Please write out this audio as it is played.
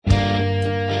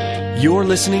You're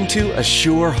listening to A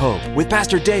Sure Hope with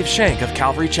Pastor Dave Shank of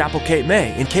Calvary Chapel, Cape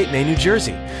May in Cape May, New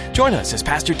Jersey. Join us as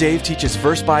Pastor Dave teaches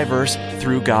verse by verse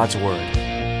through God's Word.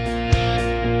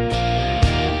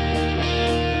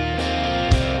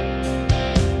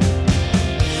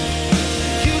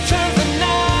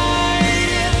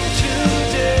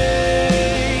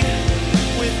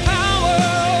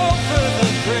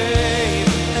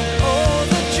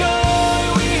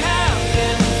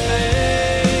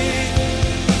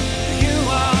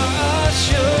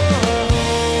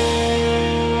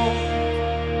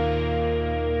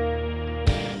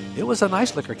 It was a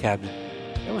nice liquor cabinet.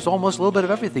 There was almost a little bit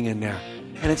of everything in there.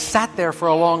 And it sat there for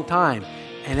a long time.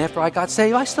 And after I got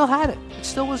saved, I still had it. It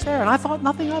still was there. And I thought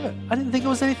nothing of it. I didn't think it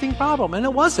was anything problem. And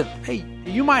it wasn't. Hey,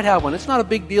 you might have one. It's not a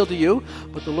big deal to you.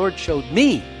 But the Lord showed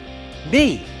me.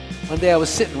 One day I was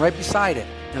sitting right beside it.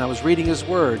 And I was reading His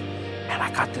Word. And I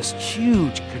got this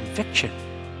huge conviction.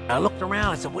 I looked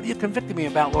around. I said, what are you convicting me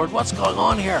about, Lord? What's going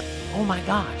on here? Oh my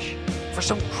gosh. For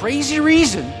some crazy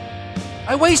reason,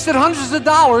 I wasted hundreds of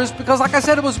dollars because, like I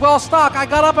said, it was well stocked. I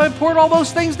got up and poured all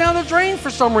those things down the drain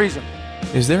for some reason.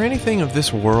 Is there anything of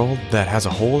this world that has a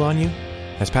hold on you?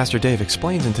 As Pastor Dave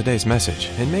explains in today's message,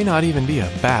 it may not even be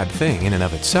a bad thing in and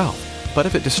of itself, but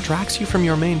if it distracts you from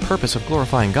your main purpose of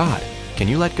glorifying God, can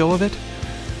you let go of it?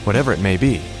 Whatever it may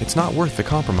be, it's not worth the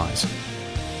compromise.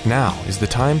 Now is the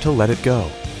time to let it go.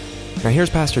 Now here's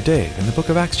Pastor Dave in the book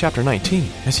of Acts chapter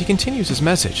 19 as he continues his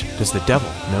message, Does the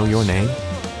Devil Know Your Name?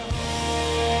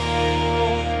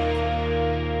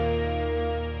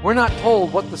 We're not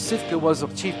told what the Sifka was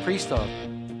of chief priest of.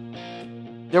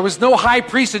 There was no high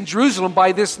priest in Jerusalem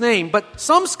by this name, but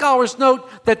some scholars note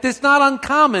that it's not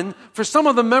uncommon for some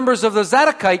of the members of the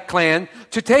Zadokite clan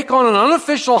to take on an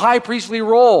unofficial high priestly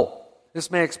role.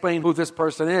 This may explain who this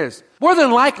person is. More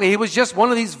than likely, he was just one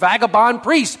of these vagabond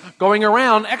priests going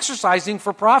around exercising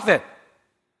for profit.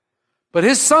 But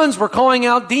his sons were calling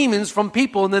out demons from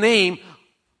people in the name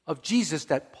of Jesus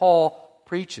that Paul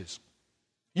preaches.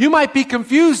 You might be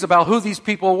confused about who these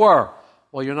people were.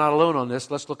 Well, you're not alone on this.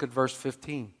 Let's look at verse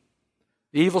 15.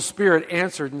 The evil spirit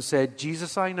answered and said,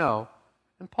 Jesus I know,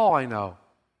 and Paul I know,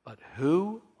 but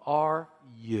who are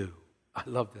you? I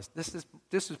love this.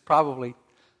 This is probably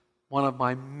one of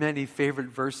my many favorite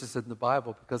verses in the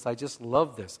Bible because I just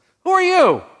love this. Who are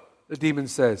you? The demon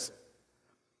says.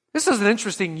 This is an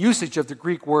interesting usage of the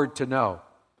Greek word to know.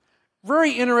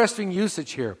 Very interesting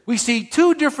usage here. We see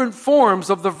two different forms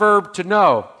of the verb to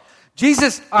know.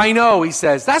 Jesus, I know, he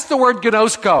says. That's the word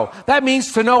gnosko. That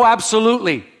means to know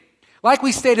absolutely. Like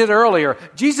we stated earlier,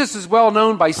 Jesus is well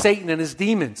known by Satan and his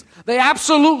demons. They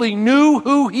absolutely knew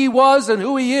who he was and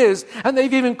who he is, and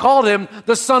they've even called him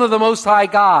the Son of the Most High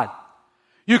God.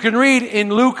 You can read in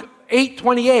Luke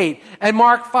 8:28 and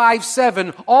Mark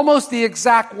 5:7 almost the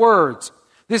exact words.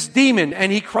 This demon,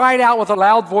 and he cried out with a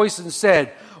loud voice and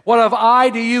said, what have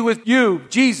I to do with you,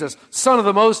 Jesus, Son of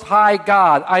the Most High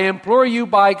God? I implore you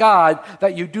by God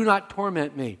that you do not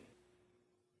torment me.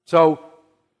 So,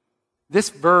 this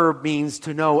verb means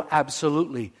to know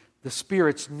absolutely. The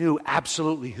spirits knew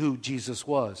absolutely who Jesus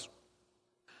was.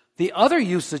 The other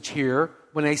usage here,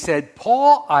 when they said,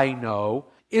 Paul I know,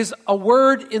 is a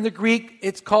word in the Greek,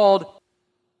 it's called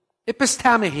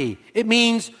epistemihi. It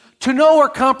means to know or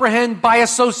comprehend by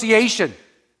association.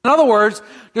 In other words,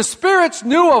 the spirits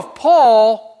knew of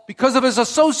Paul because of his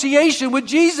association with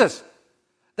Jesus.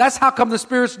 That's how come the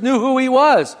spirits knew who he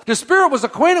was. The spirit was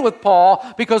acquainted with Paul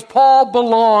because Paul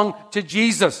belonged to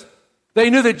Jesus.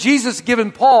 They knew that Jesus had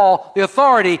given Paul the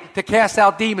authority to cast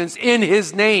out demons in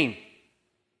his name.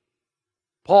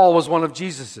 Paul was one of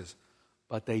Jesus's,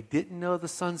 but they didn't know the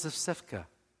sons of Sifka.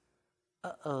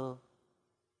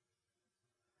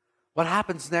 What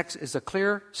happens next is a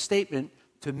clear statement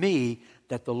to me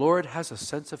that the Lord has a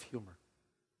sense of humor.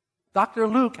 Dr.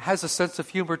 Luke has a sense of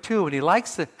humor too, and he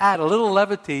likes to add a little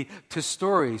levity to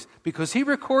stories because he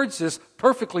records this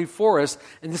perfectly for us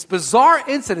in this bizarre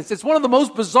incident. It's one of the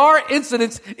most bizarre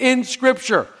incidents in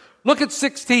Scripture. Look at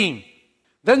 16.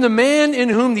 Then the man in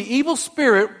whom the evil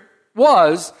spirit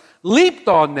was leaped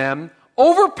on them,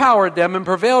 overpowered them, and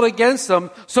prevailed against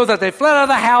them so that they fled out of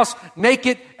the house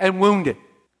naked and wounded.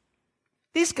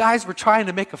 These guys were trying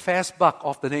to make a fast buck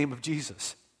off the name of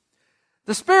Jesus.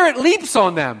 The Spirit leaps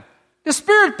on them. The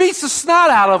Spirit beats the snot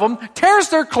out of them, tears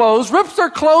their clothes, rips their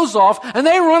clothes off, and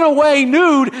they run away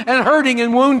nude and hurting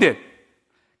and wounded.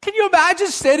 Can you imagine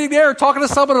standing there talking to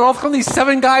someone and all of a sudden these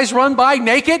 7 guys run by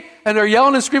naked and they're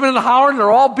yelling and screaming and hollering and they're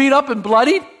all beat up and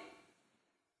bloodied?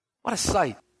 What a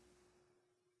sight.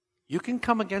 You can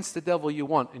come against the devil you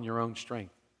want in your own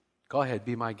strength. Go ahead,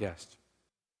 be my guest.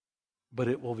 But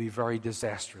it will be very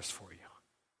disastrous for you.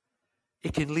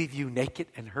 it can leave you naked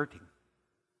and hurting.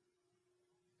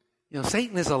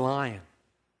 Satan is a lion.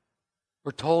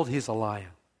 We're told he's a lion.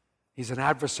 He's an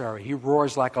adversary. He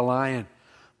roars like a lion.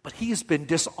 But he has been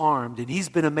disarmed and he's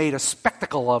been made a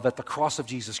spectacle of at the cross of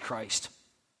Jesus Christ.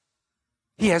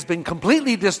 He has been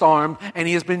completely disarmed and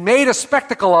he has been made a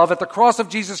spectacle of at the cross of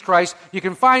Jesus Christ. You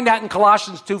can find that in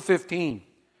Colossians 2:15.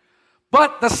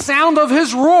 But the sound of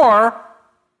his roar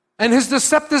and his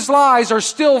deceptive lies are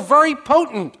still very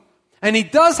potent. And he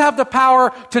does have the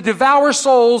power to devour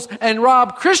souls and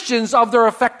rob Christians of their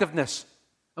effectiveness.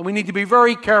 And we need to be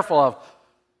very careful of.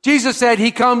 Jesus said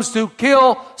he comes to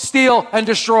kill, steal, and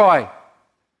destroy.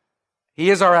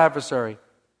 He is our adversary.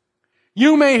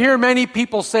 You may hear many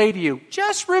people say to you,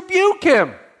 just rebuke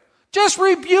him. Just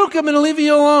rebuke him and leave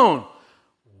you alone.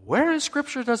 Where in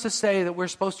Scripture does it say that we're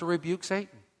supposed to rebuke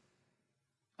Satan?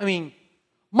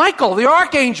 Michael, the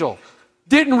archangel,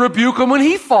 didn't rebuke him when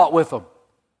he fought with him.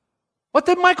 What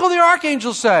did Michael the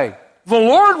archangel say? The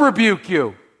Lord rebuke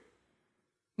you.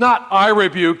 Not I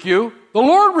rebuke you. The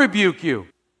Lord rebuke you.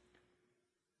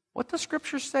 What does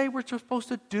Scripture say we're supposed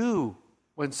to do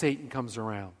when Satan comes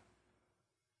around?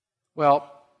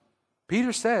 Well,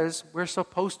 Peter says we're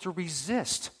supposed to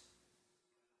resist.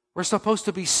 We're supposed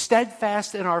to be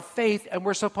steadfast in our faith, and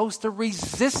we're supposed to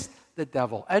resist the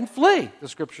devil and flee, the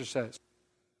Scripture says.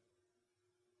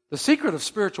 The secret of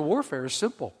spiritual warfare is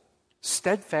simple.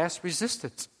 Steadfast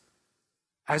resistance.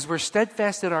 As we're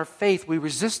steadfast in our faith, we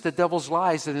resist the devil's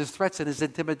lies and his threats and his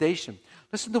intimidation.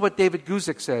 Listen to what David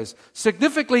Guzik says.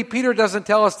 Significantly, Peter doesn't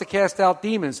tell us to cast out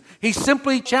demons. He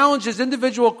simply challenges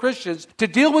individual Christians to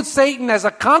deal with Satan as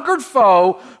a conquered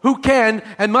foe who can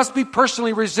and must be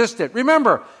personally resisted.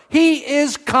 Remember, he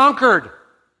is conquered.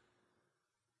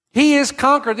 He is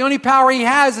conquered. The only power he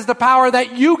has is the power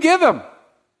that you give him.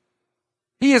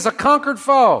 He is a conquered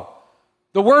foe.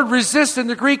 The word resist in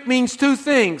the Greek means two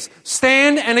things,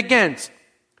 stand and against.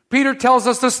 Peter tells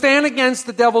us to stand against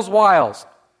the devil's wiles.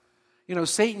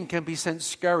 Satan can be sent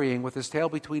scurrying with his tail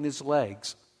between his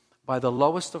legs by the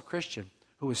lowest of Christians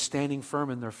who is standing firm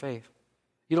in their faith.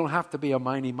 You don't have to be a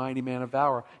mighty, mighty man of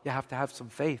valor. You have to have some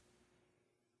faith.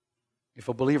 If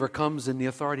a believer comes in the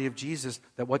authority of Jesus,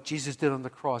 that what Jesus did on the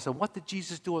cross, and what did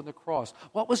Jesus do on the cross?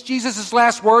 What was Jesus'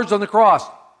 last words on the cross?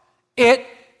 It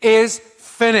is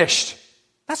finished.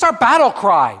 That's our battle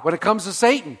cry when it comes to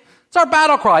Satan. It's our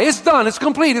battle cry. It's done. It's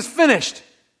complete. It's finished.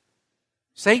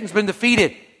 Satan's been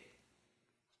defeated.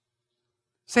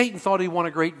 Satan thought he won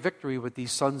a great victory with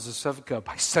these sons of Sceva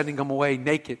by sending them away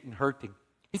naked and hurting.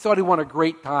 He thought he won a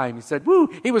great time. He said, woo,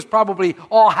 he was probably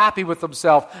all happy with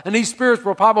himself. And these spirits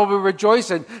were probably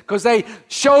rejoicing because they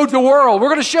showed the world, we're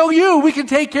going to show you, we can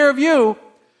take care of you.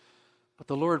 But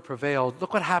the Lord prevailed.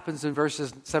 Look what happens in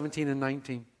verses 17 and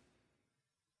 19.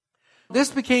 This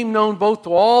became known both to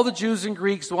all the Jews and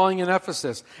Greeks dwelling in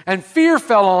Ephesus, and fear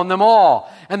fell on them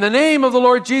all. And the name of the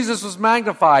Lord Jesus was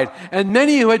magnified, and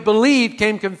many who had believed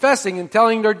came confessing and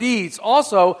telling their deeds.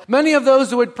 Also, many of those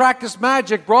who had practiced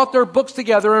magic brought their books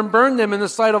together and burned them in the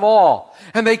sight of all.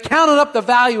 And they counted up the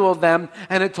value of them,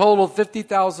 and it totaled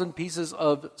 50,000 pieces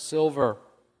of silver.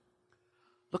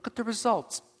 Look at the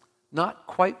results. Not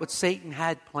quite what Satan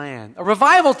had planned. A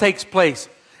revival takes place.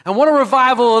 And what a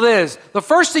revival it is. The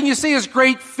first thing you see is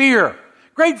great fear.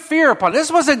 Great fear upon it.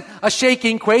 This wasn't a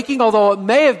shaking, quaking, although it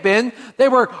may have been. They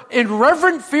were in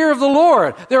reverent fear of the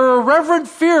Lord. They were in reverent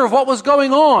fear of what was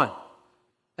going on.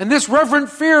 And this reverent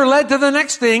fear led to the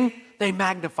next thing. They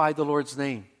magnified the Lord's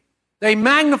name. They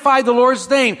magnified the Lord's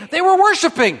name. They were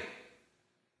worshiping.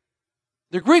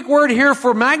 The Greek word here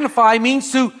for magnify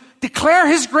means to declare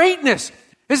his greatness.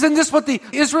 Isn't this what the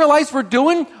Israelites were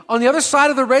doing on the other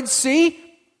side of the Red Sea?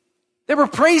 They were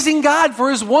praising God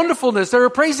for his wonderfulness. They were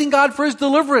praising God for his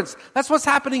deliverance. That's what's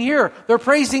happening here. They're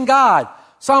praising God.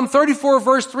 Psalm 34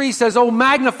 verse 3 says, "Oh,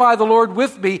 magnify the Lord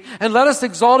with me, and let us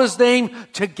exalt his name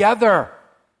together."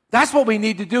 That's what we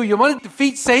need to do. You want to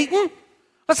defeat Satan?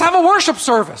 Let's have a worship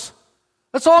service.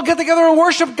 Let's all get together and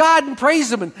worship God and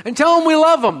praise him and tell him we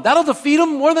love him. That'll defeat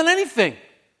him more than anything.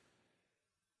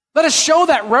 Let us show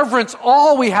that reverence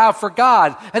all we have for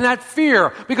God and that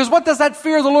fear. Because what does that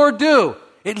fear of the Lord do?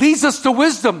 It leads us to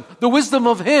wisdom, the wisdom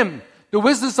of him, the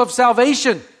wisdom of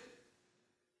salvation.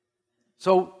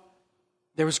 So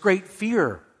there was great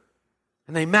fear.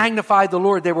 And they magnified the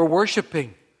Lord. They were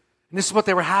worshiping. And this is what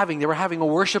they were having. They were having a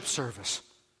worship service.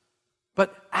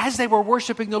 But as they were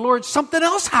worshiping the Lord, something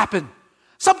else happened.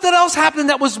 Something else happened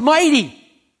that was mighty.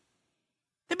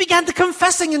 They began to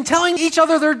confessing and telling each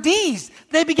other their deeds.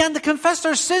 They began to confess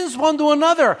their sins one to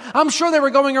another. I'm sure they were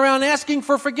going around asking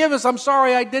for forgiveness. I'm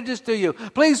sorry I did this to you.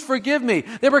 Please forgive me.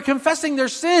 They were confessing their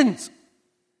sins.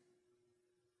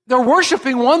 They're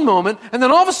worshiping one moment, and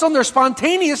then all of a sudden they're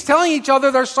spontaneous, telling each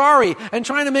other they're sorry and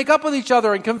trying to make up with each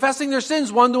other and confessing their sins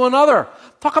one to another.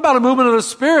 Talk about a movement of the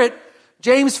Spirit.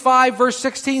 James 5 verse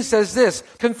 16 says this,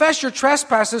 confess your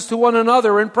trespasses to one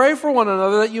another and pray for one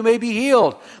another that you may be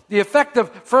healed. The effective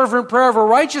fervent prayer of a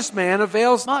righteous man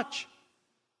avails much.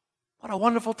 What a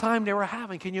wonderful time they were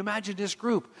having. Can you imagine this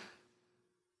group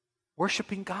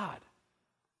worshiping God,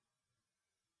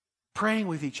 praying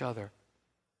with each other,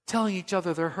 telling each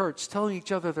other their hurts, telling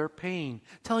each other their pain,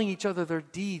 telling each other their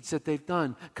deeds that they've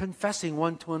done, confessing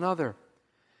one to another.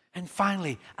 And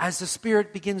finally, as the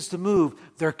Spirit begins to move,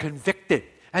 they're convicted.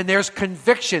 And there's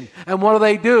conviction. And what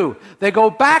do? They go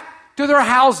back to their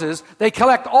houses. They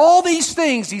collect all these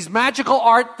things, these magical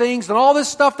art things, and all this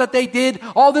stuff that they did,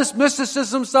 all this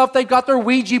mysticism stuff. They got their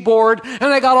Ouija board,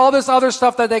 and they got all this other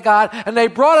stuff that they got, and they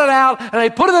brought it out, and they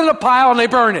put it in a pile, and they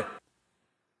burn it.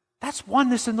 That's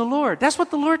oneness in the Lord. That's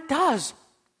what the Lord does.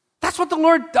 That's what the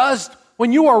Lord does.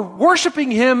 When you are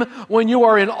worshiping Him, when you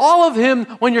are in all of Him,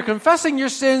 when you're confessing your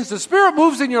sins, the Spirit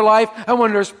moves in your life, and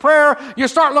when there's prayer, you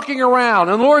start looking around,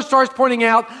 and the Lord starts pointing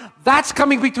out, that's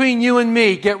coming between you and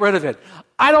me, get rid of it.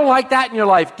 I don't like that in your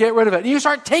life, get rid of it. And you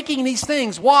start taking these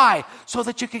things. Why? So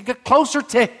that you can get closer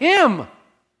to Him.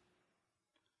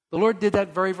 The Lord did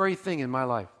that very, very thing in my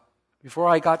life. Before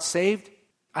I got saved,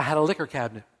 I had a liquor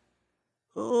cabinet.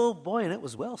 Oh boy, and it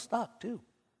was well stocked too.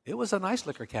 It was a nice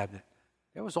liquor cabinet.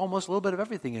 There was almost a little bit of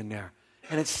everything in there.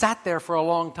 And it sat there for a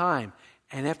long time.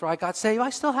 And after I got saved, I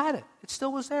still had it. It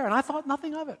still was there. And I thought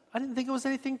nothing of it. I didn't think it was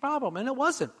anything problem. And it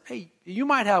wasn't. Hey, you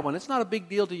might have one. It's not a big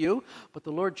deal to you. But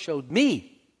the Lord showed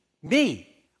me.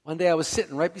 One day I was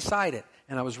sitting right beside it.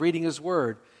 And I was reading His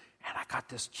Word. And I got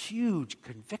this huge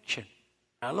conviction.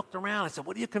 And I looked around. I said,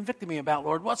 what are you convicting me about,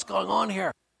 Lord? What's going on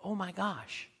here? Oh my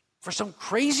gosh. For some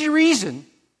crazy reason,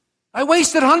 I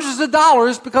wasted hundreds of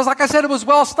dollars because, like I said, it was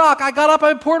well stocked. I got up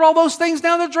and poured all those things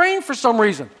down the drain for some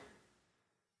reason.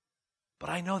 But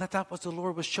I know that was what the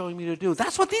Lord was showing me to do.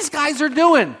 That's what these guys are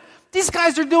doing. These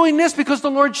guys are doing this because the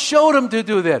Lord showed them to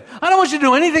do that. I don't want you to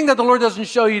do anything that the Lord doesn't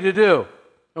show you to do.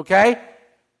 Okay?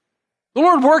 The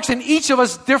Lord works in each of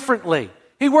us differently.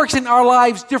 He works in our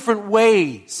lives different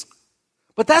ways.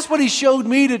 But that's what He showed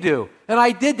me to do. And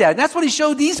I did that. And that's what He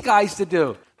showed these guys to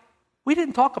do. We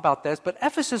didn't talk about this, but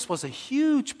Ephesus was a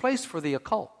huge place for the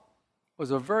occult. It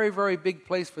was a very, very big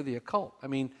place for the occult. I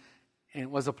mean, and it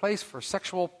was a place for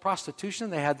sexual prostitution.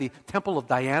 They had the Temple of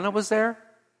Diana was there.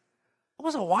 It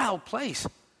was a wild place.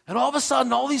 And all of a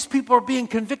sudden, all these people are being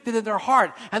convicted in their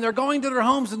heart, and they're going to their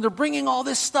homes, and they're bringing all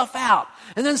this stuff out.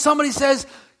 And then somebody says,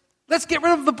 let's get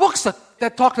rid of the books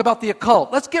that talked about the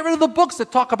occult. Let's get rid of the books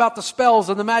that talk about the spells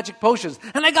and the magic potions.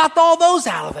 And they got all those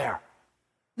out of there.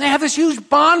 They have this huge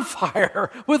bonfire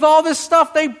with all this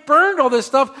stuff. They burned all this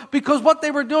stuff because what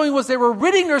they were doing was they were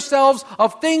ridding themselves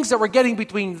of things that were getting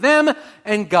between them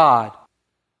and God.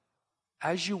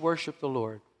 As you worship the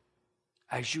Lord,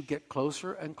 as you get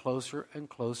closer and closer and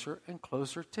closer and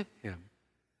closer to Him,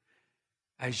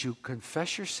 as you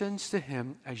confess your sins to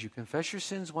Him, as you confess your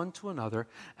sins one to another,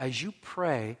 as you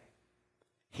pray,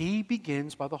 He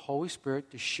begins by the Holy Spirit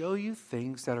to show you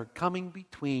things that are coming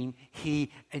between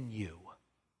He and you.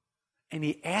 And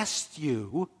He asks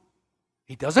you,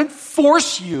 He doesn't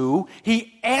force you,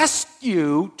 He asks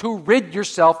you to rid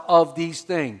yourself of these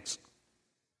things.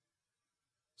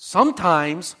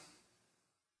 Sometimes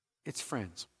it's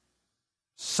friends.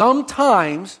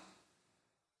 Sometimes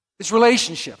it's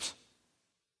relationships.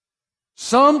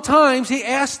 Sometimes He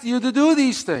asks you to do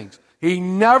these things. He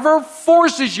never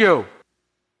forces you.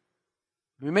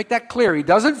 Let me make that clear. He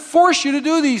doesn't force you to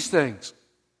do these things.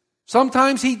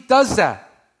 Sometimes He does that.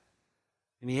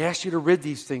 And He asks you to rid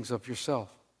these things of yourself.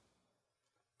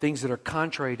 Things that are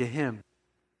contrary to Him.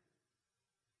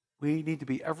 We need to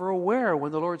be ever aware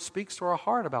when the Lord speaks to our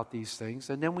heart about these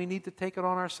things, and then we need to take it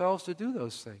on ourselves to do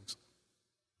those things.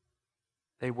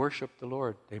 They worshiped the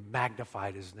Lord. They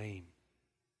magnified His name.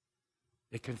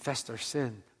 They confessed their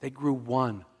sin. They grew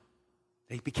one.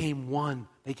 They became one.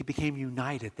 They became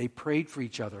united. They prayed for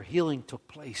each other. Healing took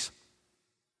place.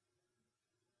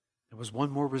 There was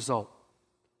one more result.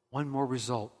 One more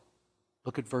result.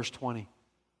 Look at verse 20.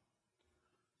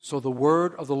 So the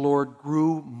word of the Lord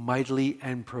grew mightily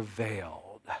and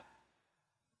prevailed.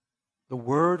 The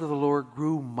word of the Lord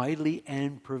grew mightily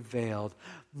and prevailed.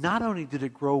 Not only did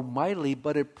it grow mightily,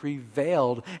 but it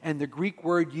prevailed. And the Greek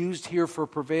word used here for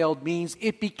prevailed means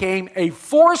it became a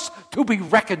force to be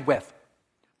reckoned with.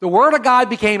 The word of God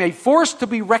became a force to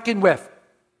be reckoned with.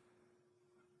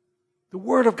 The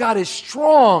word of God is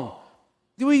strong.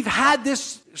 We've had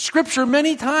this scripture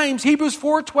many times, Hebrews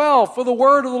 4:12, for the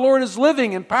word of the Lord is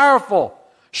living and powerful,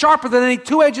 sharper than any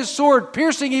two-edged sword,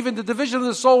 piercing even the division of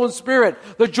the soul and spirit,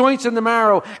 the joints and the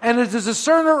marrow, and is a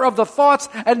discerner of the thoughts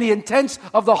and the intents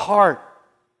of the heart.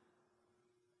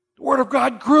 The Word of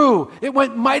God grew. It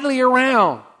went mightily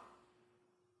around.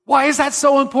 Why is that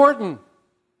so important?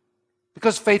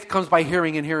 Because faith comes by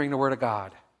hearing, and hearing the Word of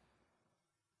God.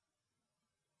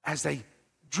 As they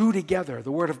drew together,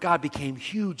 the Word of God became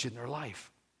huge in their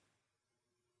life.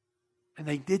 And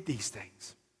they did these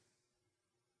things.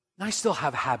 And I still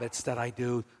have habits that I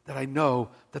do that I know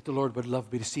that the Lord would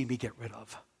love me to see me get rid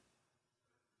of.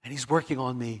 And He's working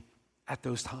on me at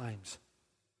those times.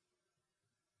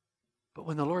 But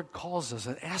when the Lord calls us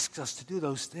and asks us to do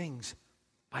those things,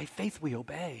 by faith we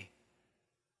obey.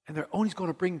 And they're only going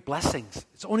to bring blessings.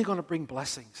 It's only going to bring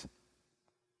blessings.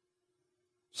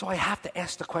 So I have to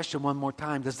ask the question one more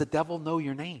time. Does the devil know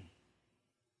your name?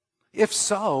 If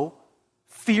so,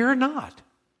 fear not.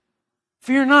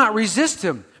 Fear not. Resist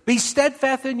him. Be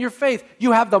steadfast in your faith.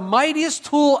 You have the mightiest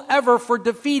tool ever for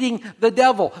defeating the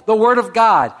devil, the Word of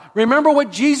God. Remember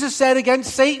what Jesus said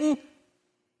against Satan?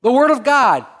 The Word of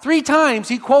God. 3 times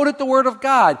he quoted the Word of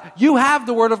God. You have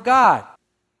the Word of God.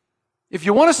 If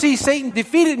you want to see Satan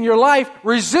defeated in your life,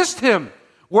 resist him.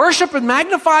 Worship and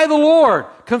magnify the Lord.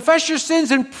 Confess your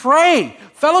sins and pray.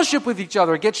 Fellowship with each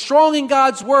other. Get strong in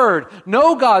God's Word.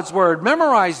 Know God's Word.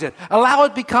 Memorize it. Allow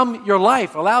it become your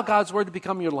life. Allow God's Word to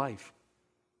become your life.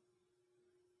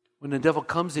 When the devil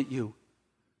comes at you,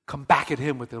 come back at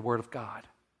him with the Word of God.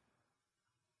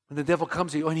 When the devil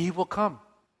comes at you, and he will come.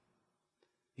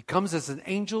 He comes as an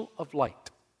angel of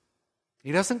light.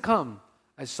 He doesn't come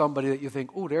as somebody that you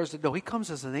think, oh, no, he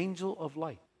comes as an angel of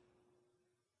light.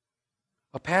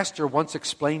 A pastor once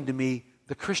explained to me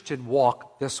the Christian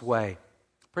walk this way.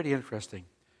 Pretty interesting.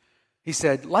 He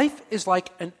said, life is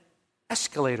like an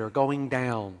escalator going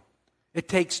down. It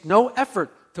takes no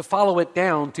effort to follow it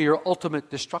down to your ultimate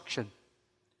destruction.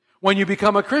 When you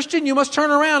become a Christian, you must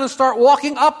turn around and start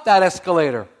walking up that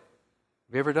escalator.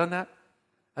 Have you ever done that?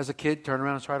 As a kid, turn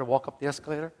around and try to walk up the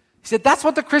escalator? He said, that's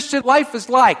what the Christian life is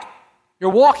like. You're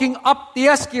walking up the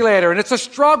escalator, and it's a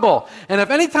struggle. And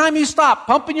if any time you stop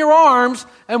pumping your arms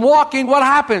and walking, what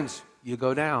happens? You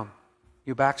go down.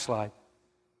 You backslide.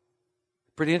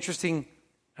 Pretty interesting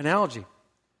analogy.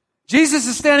 Jesus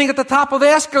is standing at the top of the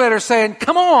escalator saying,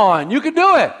 come on, you can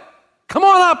do it. Come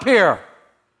on up here.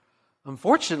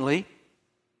 Unfortunately,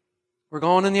 we're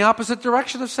going in the opposite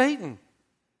direction of Satan.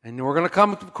 And we're going to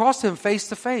come across him face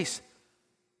to face.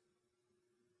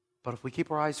 But if we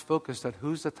keep our eyes focused at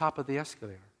who's the top of the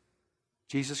escalator,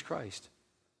 Jesus Christ,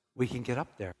 we can get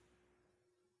up there.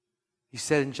 He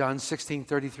said in John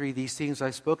 16:33, these things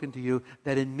I've spoken to you,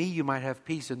 that in me you might have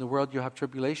peace. In the world you have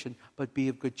tribulation, but be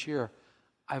of good cheer.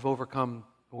 I've overcome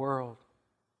the world.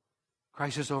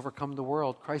 Christ has overcome the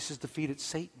world. Christ has defeated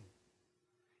Satan.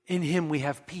 In him we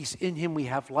have peace. In him we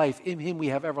have life. In him we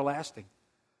have everlasting.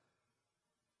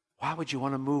 Why would you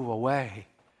want to move away?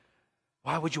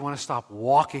 Why would you want to stop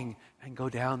walking and go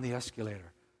down the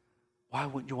escalator? Why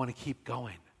wouldn't you want to keep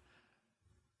going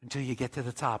until you get to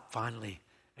the top finally?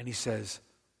 And he says,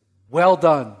 well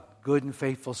done, good and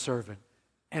faithful servant.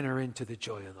 Enter into the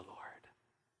joy of the Lord.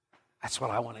 That's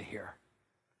what I want to hear.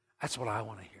 That's what I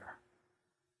want to hear.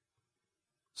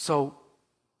 So,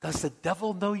 does the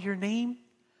devil know your name?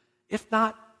 If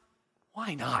not,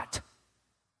 why not?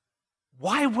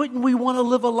 Why wouldn't we want to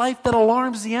live a life that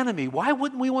alarms the enemy? Why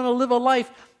wouldn't we want to live a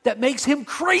life that makes him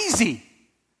crazy?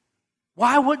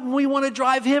 Why wouldn't we want to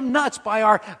drive him nuts by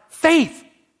our faith,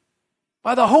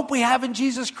 by the hope we have in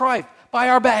Jesus Christ, by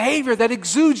our behavior that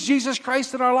exudes Jesus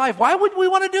Christ in our life? Why wouldn't we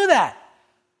want to do that?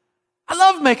 I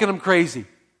love making him crazy.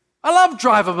 I love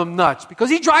driving him nuts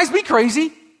because he drives me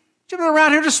crazy. You've been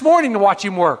around here this morning to watch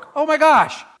him work. Oh my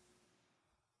gosh.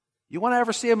 You want to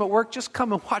ever see him at work? Just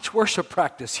come and watch worship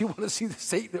practice. You want to see the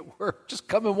Satan at work? Just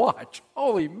come and watch.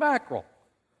 Holy mackerel.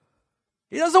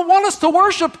 He doesn't want us to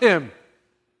worship him.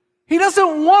 He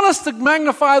doesn't want us to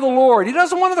magnify the Lord. He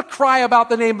doesn't want us to cry about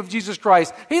the name of Jesus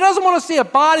Christ. He doesn't want to see a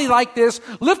body like this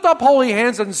lift up holy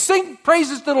hands and sing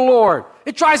praises to the Lord.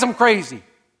 It drives him crazy.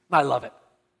 I love it.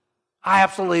 I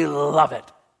absolutely love it.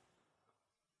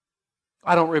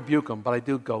 I don't rebuke him, but I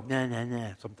do go,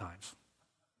 nah, sometimes.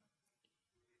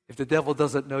 If the devil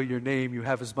doesn't know your name, you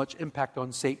have as much impact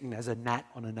on Satan as a gnat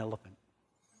on an elephant.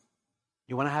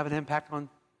 You want to have an impact on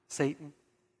Satan?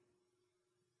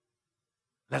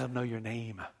 Let him know your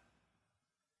name.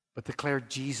 But declare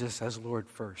Jesus as Lord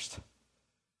first.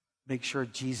 Make sure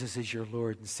Jesus is your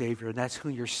Lord and Savior, and that's who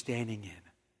you're standing in.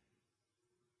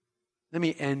 Let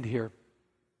me end here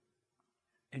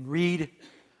and read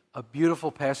a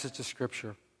beautiful passage of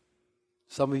Scripture.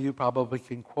 Some of you probably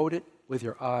can quote it with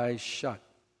your eyes shut.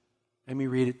 Let me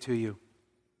read it to you.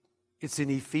 It's in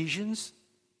Ephesians,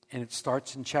 and it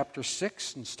starts in chapter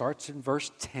 6 and starts in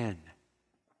verse 10.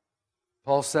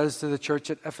 Paul says to the church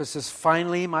at Ephesus,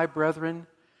 "Finally, my brethren,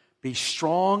 be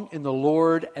strong in the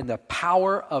Lord and the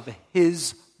power of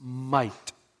His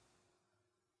might.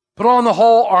 Put on the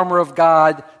whole armor of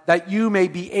God, that you may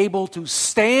be able to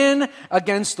stand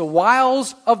against the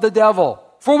wiles of the devil.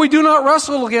 For we do not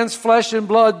wrestle against flesh and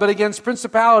blood, but against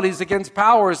principalities, against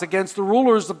powers, against the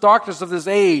rulers of darkness of this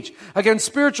age, against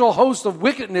spiritual hosts of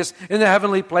wickedness in the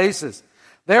heavenly places.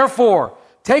 Therefore,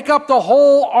 take up the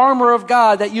whole armor of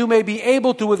God, that you may be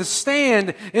able to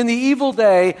withstand in the evil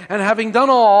day, and having done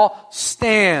all,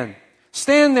 stand.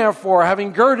 Stand therefore,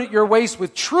 having girded your waist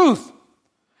with truth,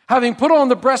 having put on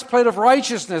the breastplate of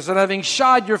righteousness, and having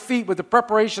shod your feet with the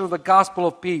preparation of the gospel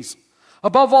of peace.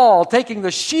 Above all, taking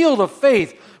the shield of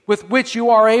faith, with which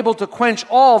you are able to quench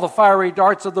all the fiery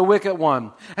darts of the wicked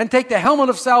one. And take the helmet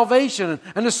of salvation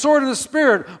and the sword of the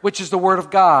Spirit, which is the word of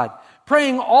God.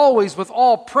 Praying always with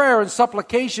all prayer and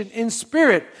supplication in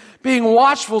spirit, being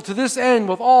watchful to this end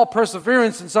with all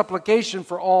perseverance and supplication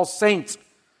for all saints.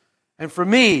 And for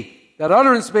me, that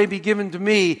utterance may be given to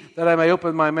me, that I may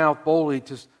open my mouth boldly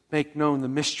to make known the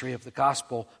mystery of the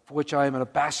gospel, for which I am an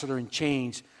ambassador in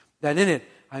chains, that in it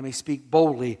I may speak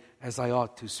boldly as I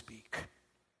ought to speak."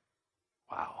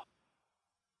 Wow.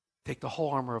 Take the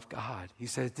whole armor of God. He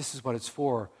says this is what it's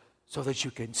for, so that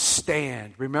you can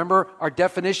stand. Remember our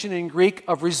definition in Greek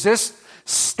of resist?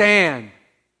 Stand.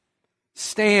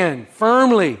 Stand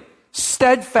firmly,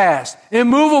 steadfast,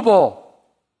 immovable,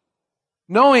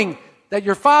 knowing that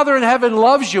your Father in heaven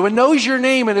loves you and knows your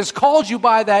name and has called you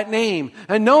by that name,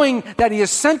 and knowing that He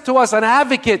has sent to us an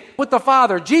advocate with the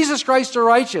Father, Jesus Christ the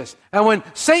righteous. And when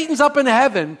Satan's up in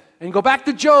heaven, and go back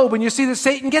to Job, and you see that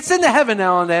Satan gets into heaven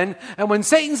now and then, and when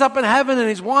Satan's up in heaven and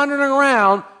he's wandering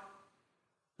around,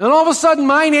 then all of a sudden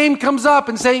my name comes up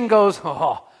and Satan goes,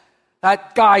 "Oh,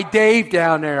 that guy Dave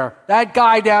down there,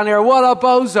 what a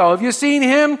bozo. Have you seen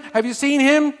him? Have you seen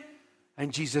him?"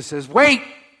 And Jesus says, "Wait,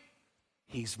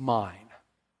 he's mine."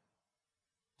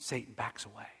 Satan backs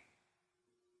away.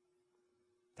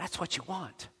 That's what you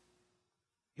want.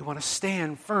 You want to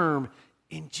stand firm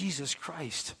in Jesus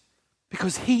Christ,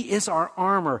 because He is our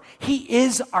armor. He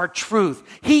is our truth.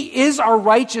 He is our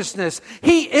righteousness.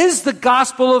 He is the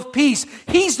gospel of peace.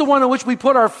 He's the one in which we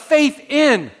put our faith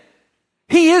in.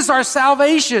 He is our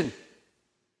salvation.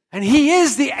 And He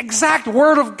is the exact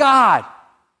Word of God.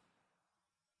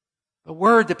 The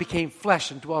Word that became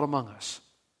flesh and dwelt among us.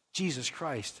 Jesus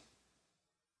Christ.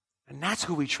 And that's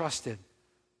who we trust in.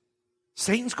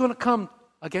 Satan's going to come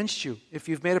against you if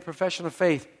you've made a profession of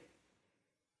faith.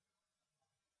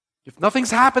 If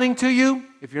nothing's happening to you,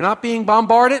 if you're not being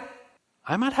bombarded,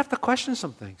 I might have to question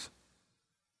some things.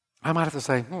 I might have to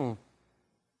say,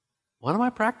 what am I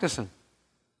practicing?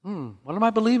 What am I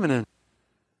believing in?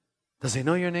 Does He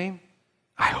know your name?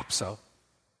 I hope so.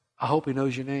 I hope He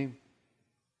knows your name.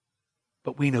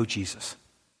 But we know Jesus.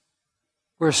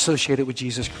 We're associated with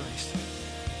Jesus Christ.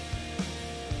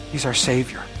 He's our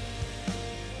Savior.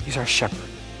 He's our shepherd.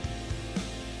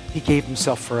 He gave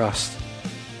Himself for us.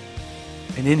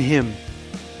 And in Him,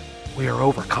 we are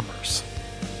overcomers.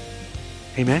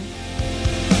 Amen?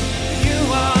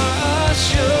 You are a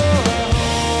sure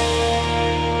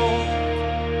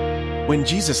hope. When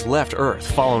Jesus left earth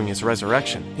following His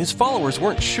resurrection, His followers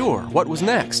weren't sure what was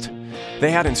next.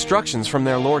 They had instructions from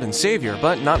their Lord and Savior,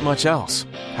 but not much else.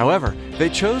 However, they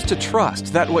chose to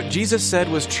trust that what Jesus said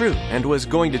was true and was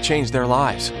going to change their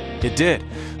lives. It did.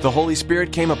 The Holy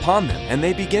Spirit came upon them, and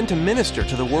they began to minister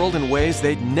to the world in ways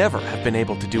they'd never have been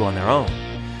able to do on their own.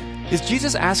 Is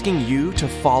Jesus asking you to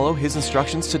follow His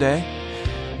instructions today?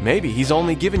 Maybe He's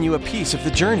only given you a piece of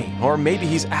the journey, or maybe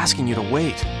He's asking you to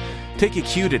wait. Take a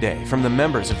cue today from the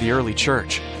members of the early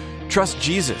church. Trust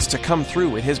Jesus to come through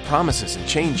with His promises and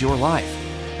change your life.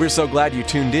 We're so glad you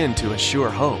tuned in to A Sure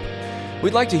Hope.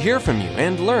 We'd like to hear from you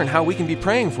and learn how we can be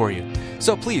praying for you.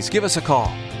 So please give us a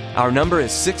call. Our number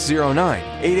is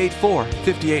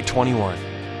 609-884-5821.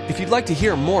 If you'd like to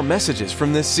hear more messages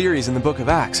from this series in the book of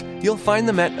Acts, you'll find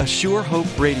them at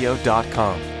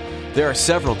ASureHopeRadio.com. There are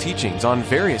several teachings on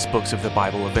various books of the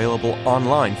Bible available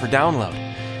online for download,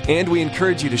 and we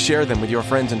encourage you to share them with your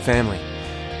friends and family.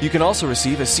 You can also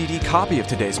receive a CD copy of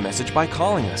today's message by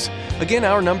calling us. Again,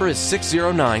 our number is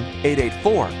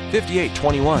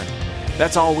 609-884-5821.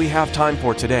 That's all we have time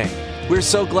for today. We're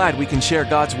so glad we can share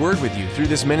God's Word with you through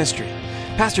this ministry.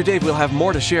 Pastor Dave will have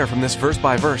more to share from this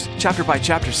verse-by-verse,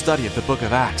 chapter-by-chapter study of the book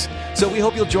of Acts. So we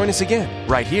hope you'll join us again,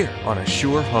 right here on A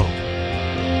Sure Hope.